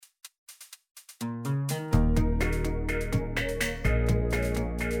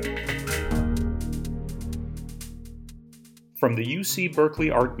From the UC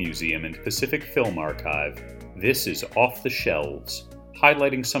Berkeley Art Museum and Pacific Film Archive, this is Off the Shelves,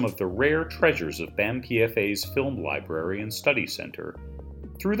 highlighting some of the rare treasures of BAM-PFA's Film Library and Study Center.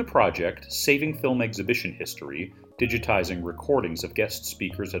 Through the project, Saving Film Exhibition History, digitizing recordings of guest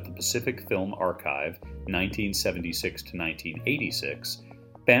speakers at the Pacific Film Archive, 1976 to 1986,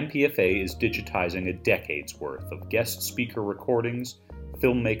 BAM-PFA is digitizing a decade's worth of guest speaker recordings,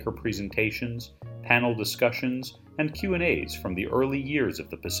 filmmaker presentations, panel discussions, and Q&As from the early years of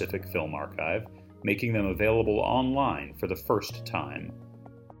the Pacific Film Archive, making them available online for the first time.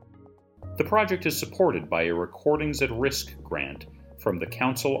 The project is supported by a Recordings at Risk grant from the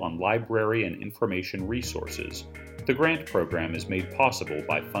Council on Library and Information Resources. The grant program is made possible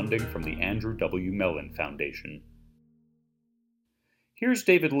by funding from the Andrew W. Mellon Foundation. Here's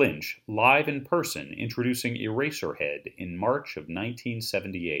David Lynch, live in person, introducing Eraserhead in March of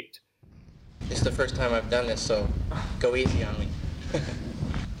 1978. This is the first time I've done this, so go easy on me.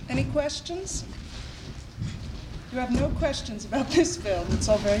 Any questions? You have no questions about this film. It's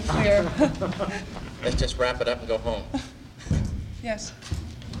all very clear. Let's just wrap it up and go home. Yes?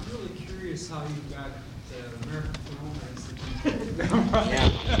 I'm really curious how you got the American Film Institute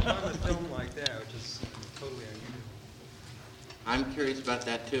Yeah. on a film like that, which is totally unusual. I'm curious about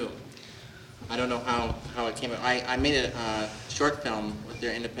that too. I don't know how it came out. I made a short film with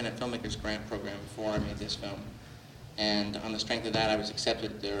their Independent Filmmakers Grant program before I made this film. And on the strength of that, I was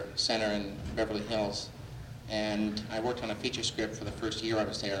accepted at their center in Beverly Hills. And I worked on a feature script for the first year I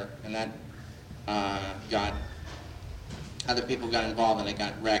was there. And that other people got involved and it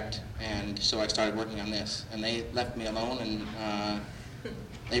got wrecked. And so I started working on this. And they left me alone, and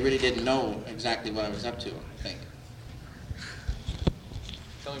they really didn't know exactly what I was up to, I think.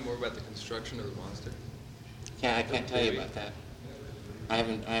 Tell me more about the construction of the monster. Yeah, I can't tell you about that. I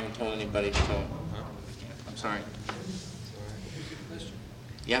haven't told anybody, so I'm sorry.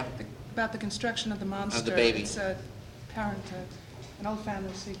 Yeah? About the construction of the monster. Of the baby. It's an old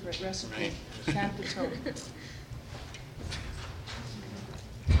family secret recipe. Right. Can't be told.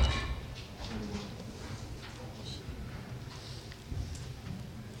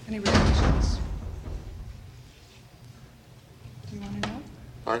 Any reactions? Do you want to know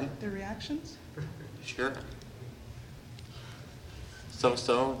Pardon? the reactions? Sure.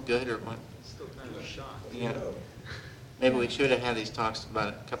 So good or what? Still kind of shocked. Yeah. Maybe we should have had these talks about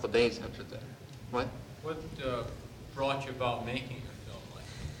a couple of days after that. What? What brought you about making a film like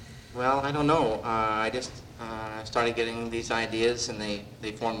that? Well, I don't know. I just started getting these ideas, and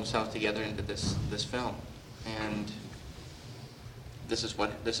they formed themselves together into this film, and this is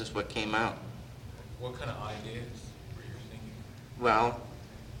what came out. What kind of ideas were you thinking? Well,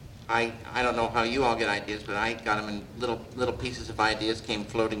 I don't know how you all get ideas, but I got them in little pieces of ideas came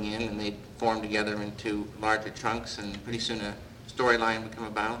floating in, and they formed together into larger chunks, and pretty soon a storyline would come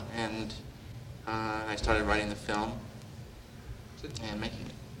about, and I started writing the film and making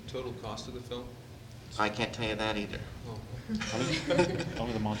it. Total cost of the film? I can't tell you that either. Oh.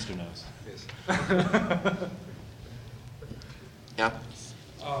 Only the monster knows. Yes. Yeah?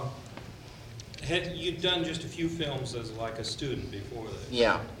 Had you done just a few films as like a student before that?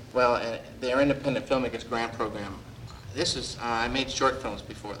 Yeah. Well, their Independent Filmmakers Grant program. This is I made short films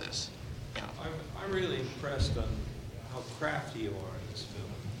before this. Yeah. I'm really impressed on how crafty you are in this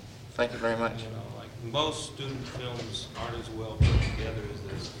film. Thank you very much. You know, like most student films aren't as well put together as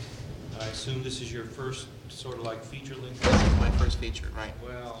this. I assume this is your first sort of like feature length? This is my first feature, right?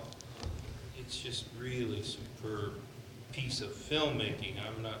 Well, it's just really superb piece of filmmaking.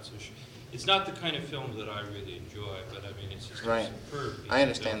 I'm not so sure. It's not the kind of film that I really enjoy, but I mean, it's just Right. a superb piece I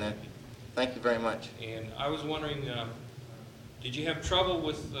understand of that. filmmaking. Thank you very much. And I was wondering, did you have trouble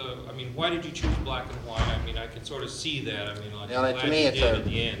with, I mean, why did you choose black and white? I mean, I can sort of see that. I mean, like, Well, I'm to glad me, you it's did a- at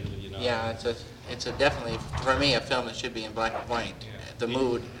the end, you know. Yeah, it's a definitely for me a film that should be in black and white. Yeah. The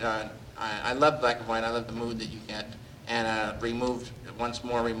mood. I love black and white. I love the mood that you get, and once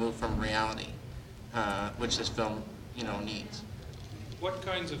more removed from reality, which this film needs. What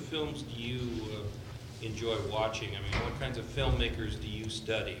kinds of films do you enjoy watching? I mean, what kinds of filmmakers do you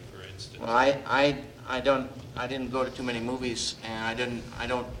study, for instance? Well, I didn't go to too many movies, and I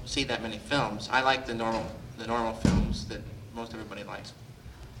don't see that many films. I like the normal films that most everybody likes.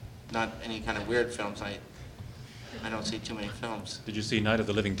 Not any kind of weird films. I don't see too many films. Did you see Night of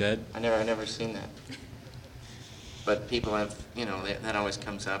the Living Dead? I've never seen that. But people have, that always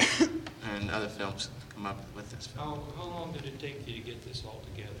comes up, and other films come up with this film. How long did it take you to get this all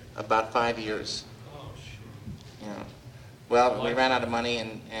together? About 5 years. Oh, sure. Yeah. Well, we ran out of money,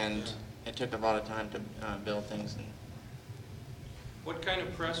 and it took a lot of time to build things. And What kind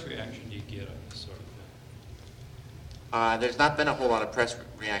of press reaction do you get on this sort of thing? There's not been a whole lot of press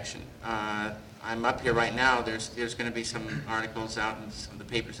reaction. I'm up here right now. There's going to be some articles out in some of the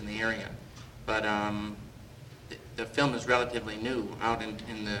papers in the area, but the film is relatively new out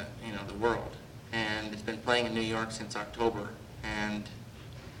in the the world, and it's been playing in New York since October, and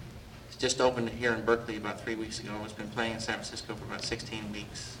it's just opened here in Berkeley about 3 weeks ago. It's been playing in San Francisco for about 16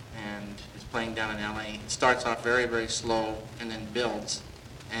 weeks, and it's playing down in LA. It starts off very, very slow and then builds,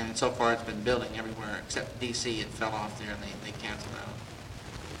 and so far it's been building everywhere except DC. It fell off there and they canceled out.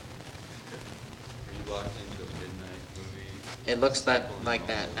 Are you locked into a midnight movie? It looks like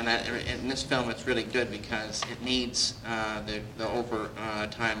that, and in this film it's really good because it needs the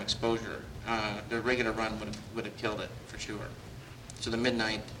overtime exposure. The regular run would have killed it for sure. So the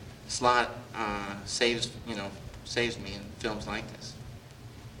midnight slot saves me in films like this.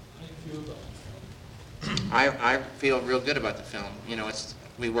 How do you feel about I feel real good about the film.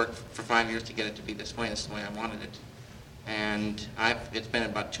 We worked for 5 years to get it to be this way. This is the way I wanted it, and it's been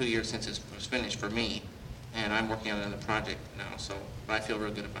about 2 years since it was finished for me, and I'm working on another project now. So, but I feel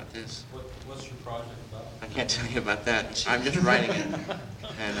real good about this. What's your project about? I can't tell you about that. I'm just writing it,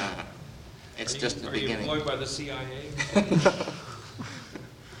 and it's just the beginning. Are you employed by the CIA?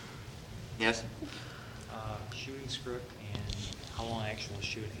 Yes. Shooting script and how long actual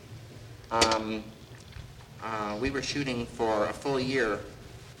shooting? We were shooting for a full year,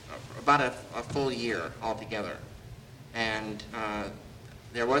 about a full year altogether, and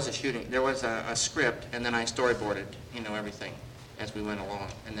there was a script, and then I storyboarded, everything as we went along,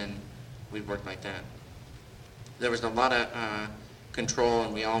 and then we worked like that. There was a lot of control,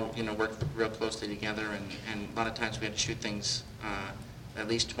 and we all, worked real closely together, and a lot of times we had to shoot things at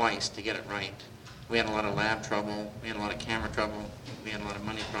least twice to get it right. We had a lot of lab trouble, we had a lot of camera trouble, we had a lot of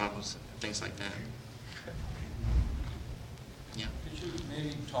money problems, things like that. Yeah. Could you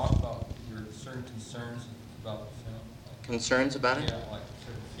maybe talk about your certain concerns about the film? Concerns about it? Yeah, like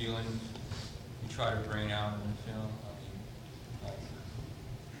certain feelings you try to bring out in the film.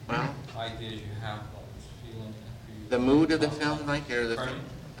 Well, Ideas you have about this feeling. the mood of the film, or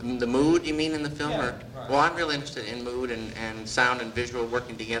the mood you mean in the film? Yeah, or? right. Well, I'm really interested in mood and sound and visual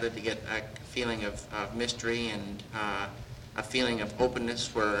working together to get a feeling of mystery and a feeling of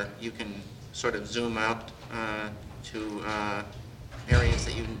openness where you can sort of zoom out to areas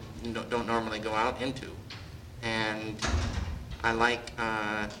that you don't normally go out into. And I like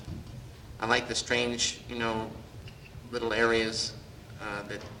the strange, little areas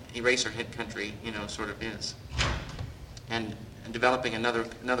that Eraserhead country, sort of is. And developing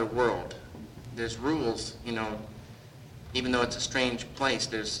another world. There's rules, even though it's a strange place,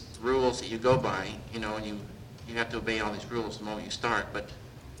 there's rules that you go by, and you have to obey all these rules the moment you start, but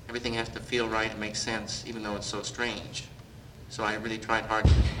everything has to feel right and make sense, even though it's so strange. So I really tried hard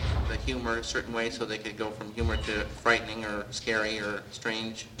to the humor a certain way so they could go from humor to frightening or scary or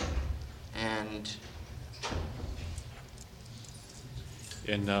strange. And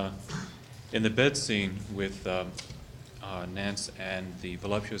In the bed scene with Nance and the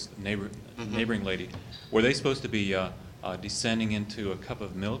voluptuous neighboring lady, were they supposed to be descending into a cup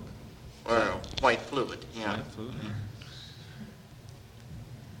of milk? or white fluid, yeah. White fluid?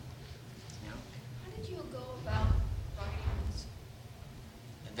 Yeah. How did you go about writing this?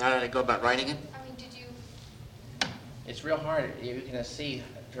 And how did I go about writing it? I mean, did you? It's real hard, you can see,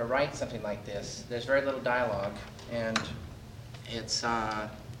 to write something like this. There's very little dialogue, and it's,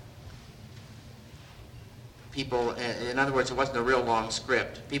 people, in other words, it wasn't a real long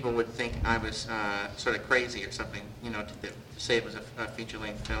script. People would think I was sort of crazy or something, to say it was a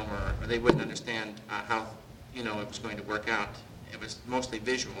feature-length film, or they wouldn't understand how, it was going to work out. It was mostly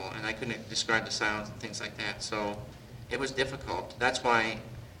visual, and I couldn't describe the sounds and things like that, so it was difficult. That's why,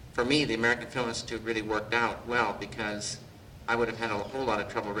 for me, the American Film Institute really worked out well, because I would have had a whole lot of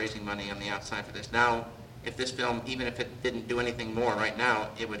trouble raising money on the outside for this. Now, if this film, even if it didn't do anything more right now,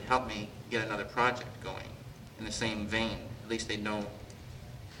 it would help me get another project going in the same vein. At least they know,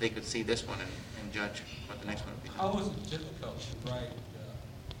 they could see this one and judge what the next one would be. How was it difficult to write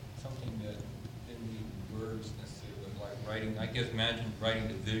something that didn't need words necessarily, like writing, I guess imagine writing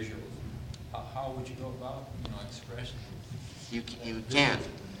the visuals. How would you go about, expressing? You can't.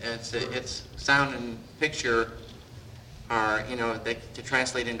 It's sound and picture are, to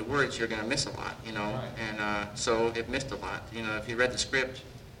translate into words, you're going to miss a lot, Right. and so it missed a lot. If you read the script,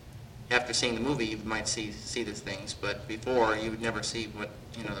 after seeing the movie, you might see these things, but before, you would never see what,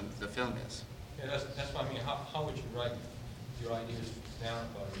 the film is. Yeah, that's what I mean. How would you write your ideas down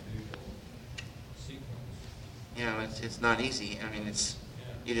about a visual sequence? It's not easy. I mean, Yeah.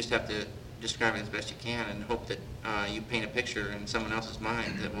 you just have to describe it as best you can and hope that you paint a picture in someone else's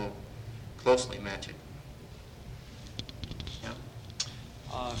mind that will closely match it.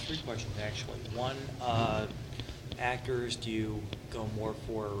 Three questions, actually. One, actors, do you go more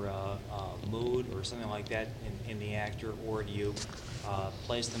for mood or something like that in the actor, or do you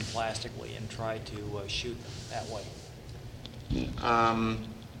place them plastically and try to shoot them that way?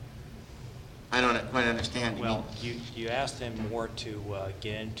 I don't quite understand. Well, you ask them more to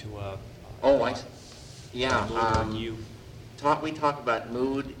get into a... Oh, yeah. mood, or do you... We talk about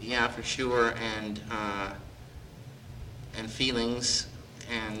mood, yeah, for sure, and feelings.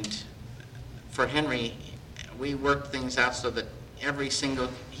 And for Henry, we worked things out so that he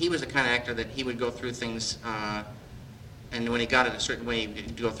was the kind of actor that he would go through things, and when he got it a certain way,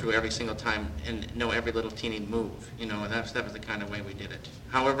 he'd go through every single time and know every little teeny move, and that was the kind of way we did it.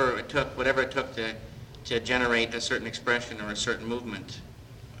 However, whatever it took to generate a certain expression or a certain movement,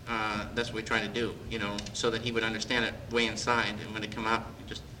 that's what we tried to do, so that he would understand it way inside, and when it come out,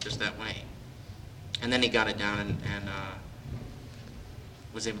 just that way. And then he got it down and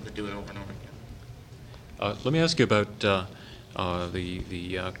was able to do it over and over again. Let me ask you about the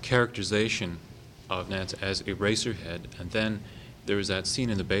characterization of Nance as Eraserhead, and then there was that scene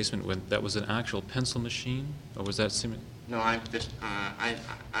in the basement when that was an actual pencil machine, or was that similar? No, I just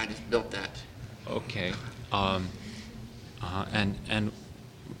built that. Okay, and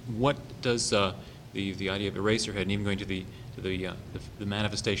what does the idea of Eraserhead, and even going to the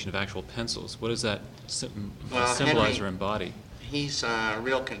manifestation of actual pencils, what does that symbolize Henry, or embody? He's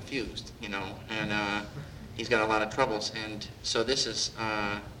real confused, and he's got a lot of troubles, and so this is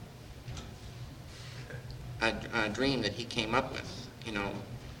a dream that he came up with, in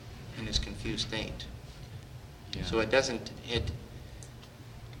his confused state. Yeah. So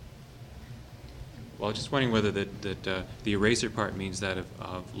Well, just wondering whether the eraser part means that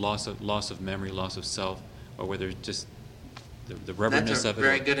of loss of memory, loss of self, or whether it's just the rubberness That's a of it.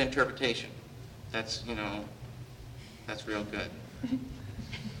 very good interpretation. That's that's real good. Okay.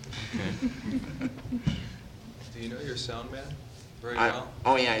 Do you know your sound man very Oh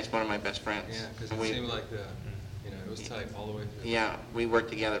well? yeah, he's one of my best friends. Yeah, because it seemed like it was tight all the way through. Yeah, we worked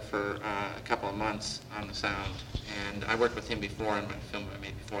together for a couple of months on the sound, and I worked with him before in my film I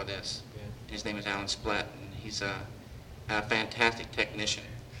made before this. Yeah. His name is Alan Splett, and he's a fantastic technician,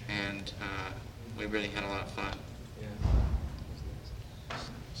 and we really had a lot of fun. Yeah.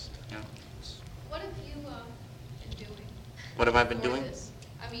 Yeah. What have you been doing? What have I been before doing? this?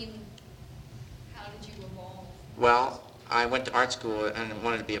 I mean, how did you evolve? Well, I went to art school and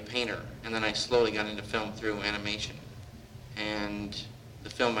wanted to be a painter, and then I slowly got into film through animation. And the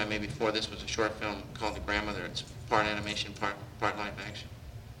film I made before this was a short film called The Grandmother. It's part animation, part live action.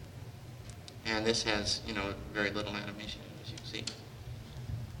 And this has, very little animation, as you can see.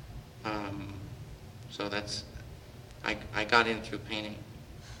 So that's, I got in through painting.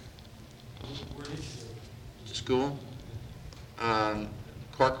 Where did you go? School,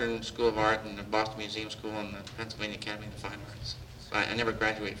 Corcoran School of Art and the Boston Museum School and the Pennsylvania Academy of Fine Arts. So I never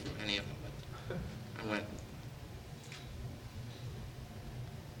graduated from any of them, but I went.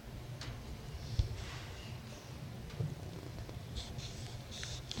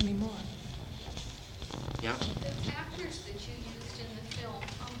 Any more? Yeah. The actors that you used in the film,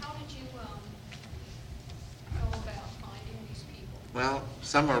 how did you go about finding these people? Well,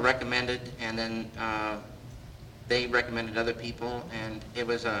 some were recommended, and then they recommended other people, and it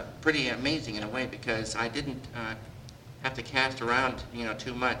was pretty amazing in a way because I didn't have to cast around,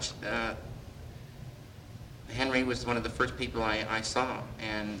 too much. Henry was one of the first people I saw,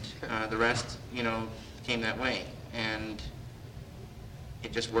 and the rest, came that way, and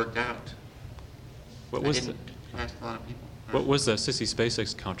it just worked out. What was I didn't cast a lot of people. What was Sissy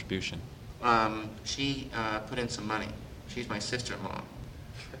Spacek's contribution? She put in some money. She's my sister-in-law,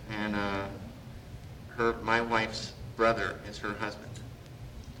 and my wife's brother is her husband,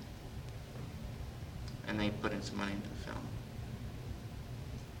 and they put in some money into the film.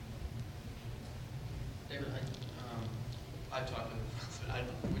 David, I talked to him.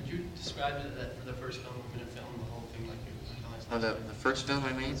 Would you describe it that for the first film, I'm going to film the whole thing like you The first film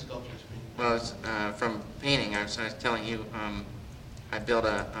I made? Sculpture screen. Well, it's from painting. I was telling you, I built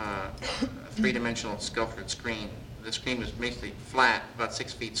a three-dimensional sculptured screen. The screen was basically flat, about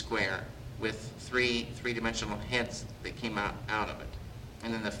 6 feet square, with three-dimensional heads that came out of it.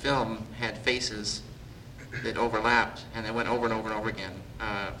 And then the film had faces that overlapped, and they went over and over and over again.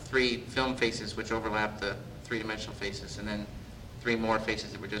 3 film faces which overlapped the three-dimensional faces, and then 3 more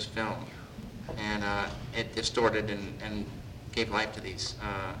faces that were just film. And it distorted and gave life to these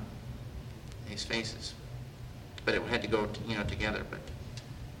faces. But it had to go, together. But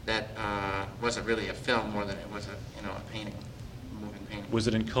that wasn't really a film more than it was a painting, a moving painting. Was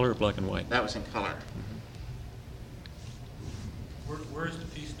it in color or black and white? That was in color. Where is the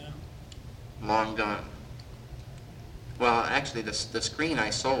piece now? Long gone. Well, actually, the screen I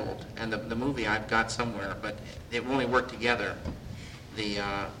sold, and the movie I've got somewhere, but it only worked together. The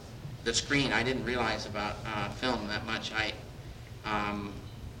screen, I didn't realize about film that much.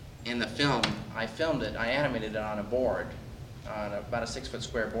 In the film, I filmed it, I animated it on a board, on about a 6-foot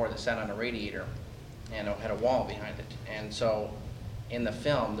square board that sat on a radiator, and it had a wall behind it. And so, in the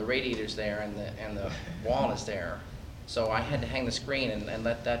film, the radiator's there and the wall is there. So I had to hang the screen and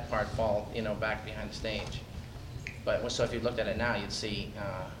let that part fall, back behind the stage. But so if you looked at it now, you'd see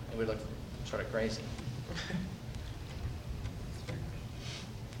it would look sort of crazy.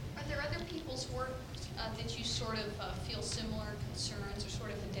 Are there other people's work that you sort of feel similar concerns or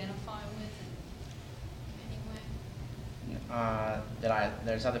sort of identify with in any way?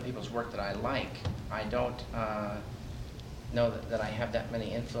 There's other people's work that I like. I don't know that I have that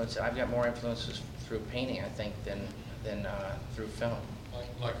many influences. I've got more influences through painting, I think, than through film.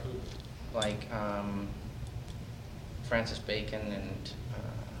 Like who? Like Francis Bacon and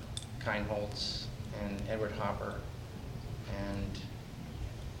Kindholtz and Edward Hopper and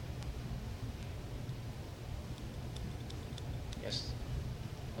I guess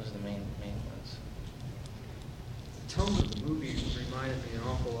those are the main ones. The tone of the movie reminded me an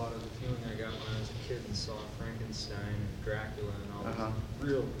awful lot of the feeling I got when I was a kid and saw Frankenstein and Dracula and all this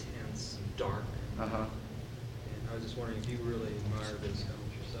real tense and dark. And I was just wondering if you really admire those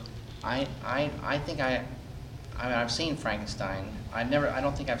films yourself. I think I've seen Frankenstein. I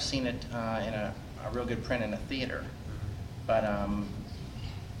don't think I've seen it in a real good print in a theater, but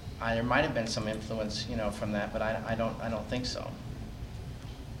there might have been some influence, from that, but I don't think so.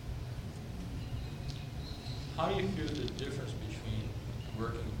 How do you feel the difference between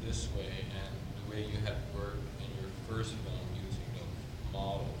working this way and the way you had worked in your first film using those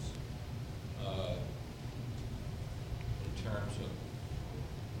models in terms of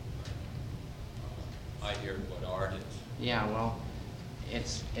idea of what art is? Yeah, well,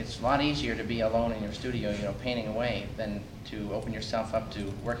 it's a lot easier to be alone in your studio, painting away, than to open yourself up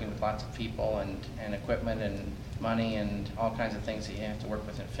to working with lots of people and equipment and money and all kinds of things that you have to work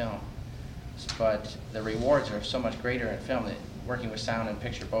with in film. But the rewards are so much greater in film, that working with sound and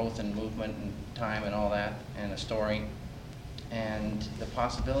picture both, and movement and time and all that, and a story, and the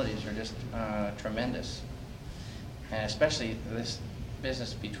possibilities are just tremendous. And especially this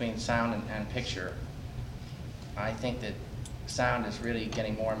business between sound and picture, I think that sound is really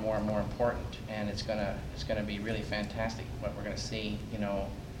getting more and more and more important, and it's gonna be really fantastic what we're gonna see, in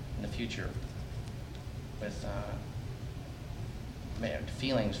the future, with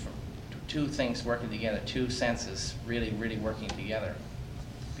feelings from two things working together, two senses really working together.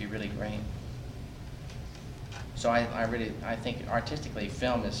 It'd be really great. So I think artistically,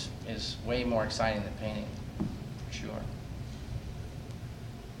 film is way more exciting than painting, for sure.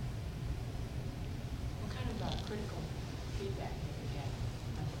 What kind of critical feedback did you get?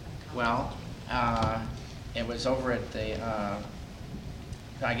 Well, it was over at the,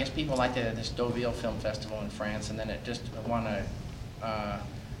 I guess people liked it at this Deauville Film Festival in France, and then it just won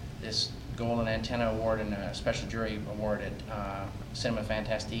this Golden Antenna Award and a special jury award at Cinema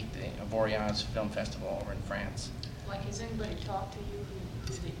Fantastique, the Boreas Film Festival over in France. Like, has anybody talked to you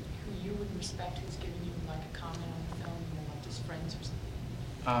who you would respect, who's given you like a comment on the film, like just friends or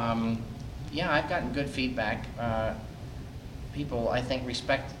something? Yeah, I've gotten good feedback. People, I think,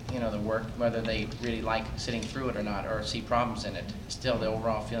 respect the work, whether they really like sitting through it or not, or see problems in it. Still, the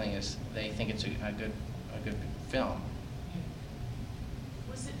overall feeling is they think it's a good film.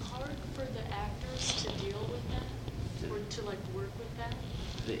 Was it hard for the actors to deal with that, or to like work with that?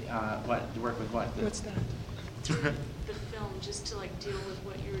 What? To work with what? What's that? The film, just to like deal with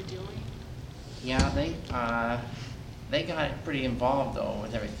what you were doing. Yeah, they got pretty involved though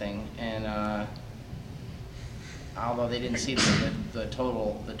with everything, and although they didn't see the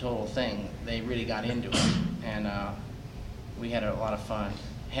total thing, they really got into it, and we had a lot of fun.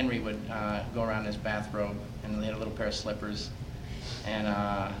 Henry would go around in his bathrobe, and they had a little pair of slippers, and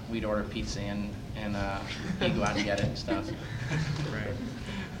we'd order pizza in, and he'd go out and get it and stuff. Right.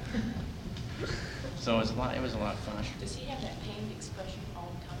 So it was a lot of fun. Does he have that pained expression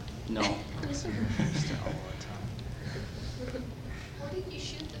all the time? No. All the Where did you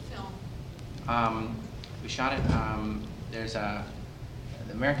shoot the film? We shot it.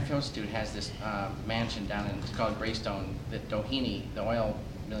 The American Film Institute has this mansion down in, it's called Greystone, that Doheny, the oil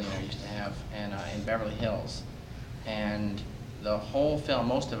millionaire, used to have, and in Beverly Hills. And the whole film,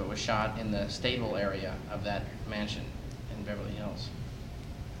 most of it was shot in the stable area of that mansion in Beverly Hills.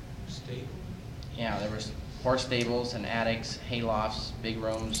 Stable? Yeah, there was horse stables and attics, haylofts, big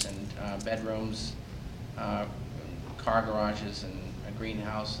rooms and bedrooms, car garages and a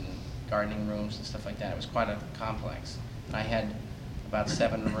greenhouse and gardening rooms and stuff like that. It was quite a complex. And I had about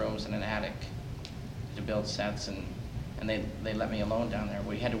 7 rooms and an attic to build sets, and they let me alone down there.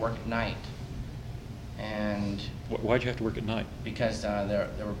 We had to work at night. And Why'd you have to work at night? because there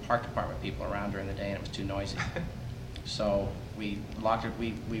were park department people around during the day and it was too noisy. So we locked it.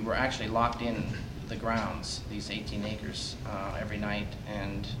 We were actually locked in the grounds, these 18 acres, every night,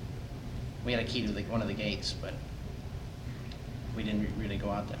 and we had a key to one of the gates, but we didn't really go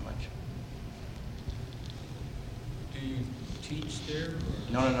out that much. Do you teach there?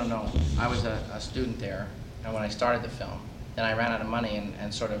 Or? No. I was a student there, and when I started the film, then I ran out of money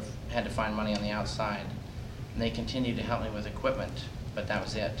and sort of had to find money on the outside. And they continued to help me with equipment, but that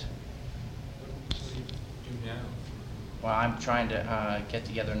was it. What do you do now? Well, I'm trying to get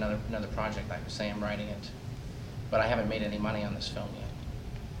together another project. Like I say, I'm writing it, but I haven't made any money on this film yet.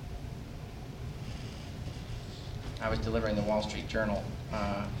 I was delivering the Wall Street Journal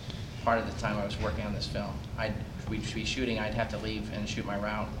part of the time I was working on this film. We'd be shooting, I'd have to leave and shoot my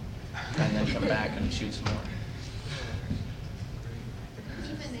route, and then come back and shoot some more.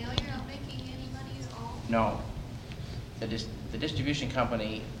 Even now, you're not making any money at all? No. The distribution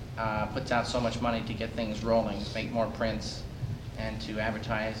company puts out so much money to get things rolling, make more prints, and to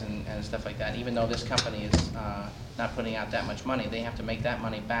advertise and stuff like that. Even though this company is not putting out that much money, they have to make that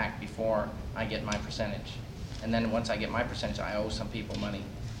money back before I get my percentage. And then once I get my percentage, I owe some people money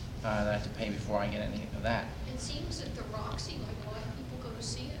that I have to pay before I get any of that. It seems that the Roxy, like a lot of people go to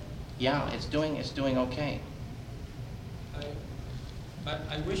see it. Yeah, it's doing okay.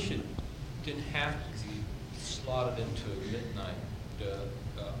 I wish it didn't have to be slotted into a midnight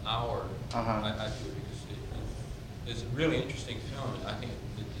hour. I feel, because it's a really interesting film. I think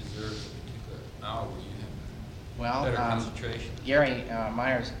it deserves a particular hour where you have better concentration. Gary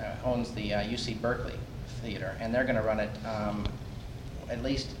Myers owns the UC Berkeley Theater, and they're going to run it at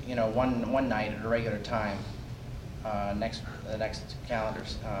least one night at a regular time the next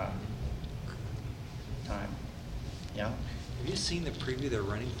calendar's time. Yeah. Have you seen the preview they're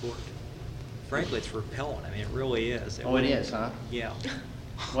running for it? Frankly, it's repellent. I mean, it really is. It is, huh? Yeah.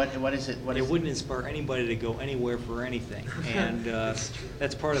 What is it? It wouldn't inspire anybody to go anywhere for anything, and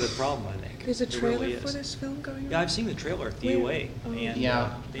that's part of the problem, I think. There's a trailer really for this film going on? Yeah, I've seen the trailer at the UA,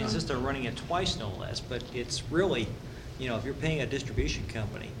 and they insist on running it twice, no less. But it's really, if you're paying a distribution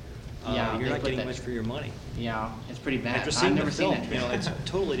company, you're not getting much for your money. Yeah, it's pretty bad. After seeing I've never the seen film, it. it's a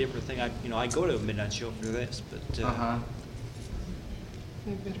totally different thing. I go to a midnight show for this, but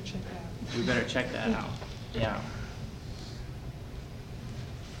We better check that out. We better check that out. Yeah.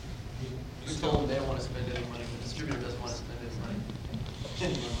 We're told they don't want to spend any money, the distributor doesn't want to spend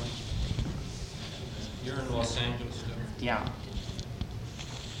any money. You're in Los Angeles still? Yeah.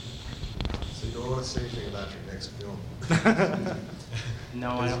 So you don't want to say anything about your next film?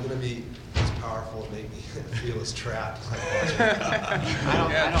 No, I don't. Is it going to be as powerful and make me feel as trapped?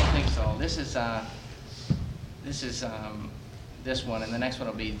 I don't think so. This is this one, and the next one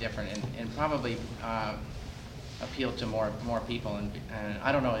will be different, and probably appeal to more people. And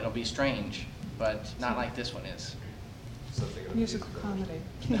I don't know, it'll be strange, but not like this one is. Musical comedy.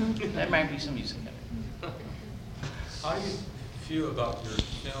 There might be some music in it. How do you feel about your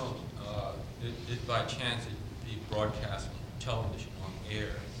film? Did by chance it be broadcast on television on air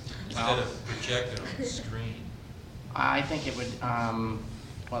instead of projected on the screen? I think it would.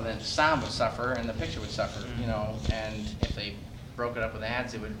 Well, the sound would suffer, and the picture would suffer. And if they broke it up with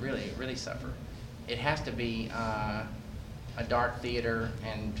ads, it would really suffer. It has to be a dark theater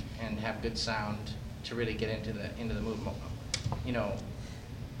and have good sound to really get into the movement.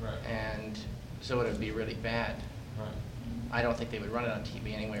 Right. And so it would be really bad. Right. I don't think they would run it on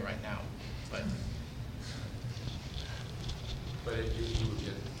TV anyway right now, but you would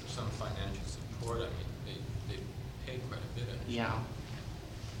get some financial support. I mean, they pay quite a bit. Yeah.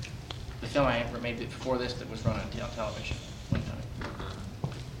 The film I made before this that was run on television one time.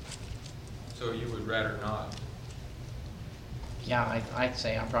 So you would rather not? Yeah, I'd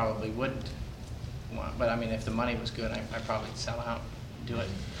say I probably wouldn't. But I mean, if the money was good, I'd probably sell out and do it.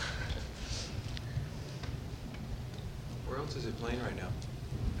 Where else is it playing right now?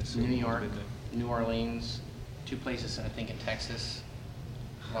 New York, New Orleans, 2 places I think in Texas,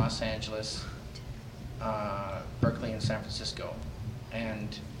 Los Angeles, Berkeley, and San Francisco.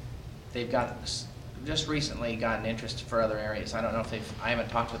 And they've just recently gotten interest for other areas. I don't know if I haven't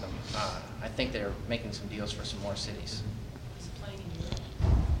talked with them. I think they're making some deals for some more cities. Is it playing in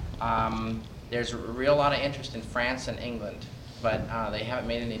Europe? There's a real lot of interest in France and England, but they haven't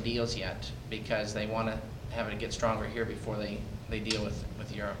made any deals yet because they want to have it get stronger here before they deal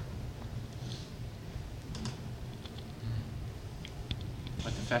with Europe.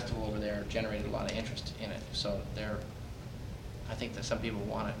 festival over there generated a lot of interest in it. So I think that some people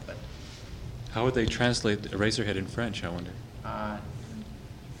want it, but How would they translate Eraserhead in French, I wonder? I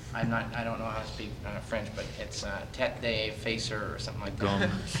don't know how to speak French, but it's tête de facer or something like that.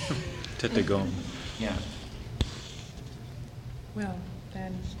 Gomme. Tête de gomme. Yeah. Well,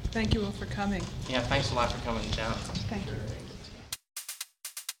 then, thank you all for coming. Yeah, thanks a lot for coming down. Thank you.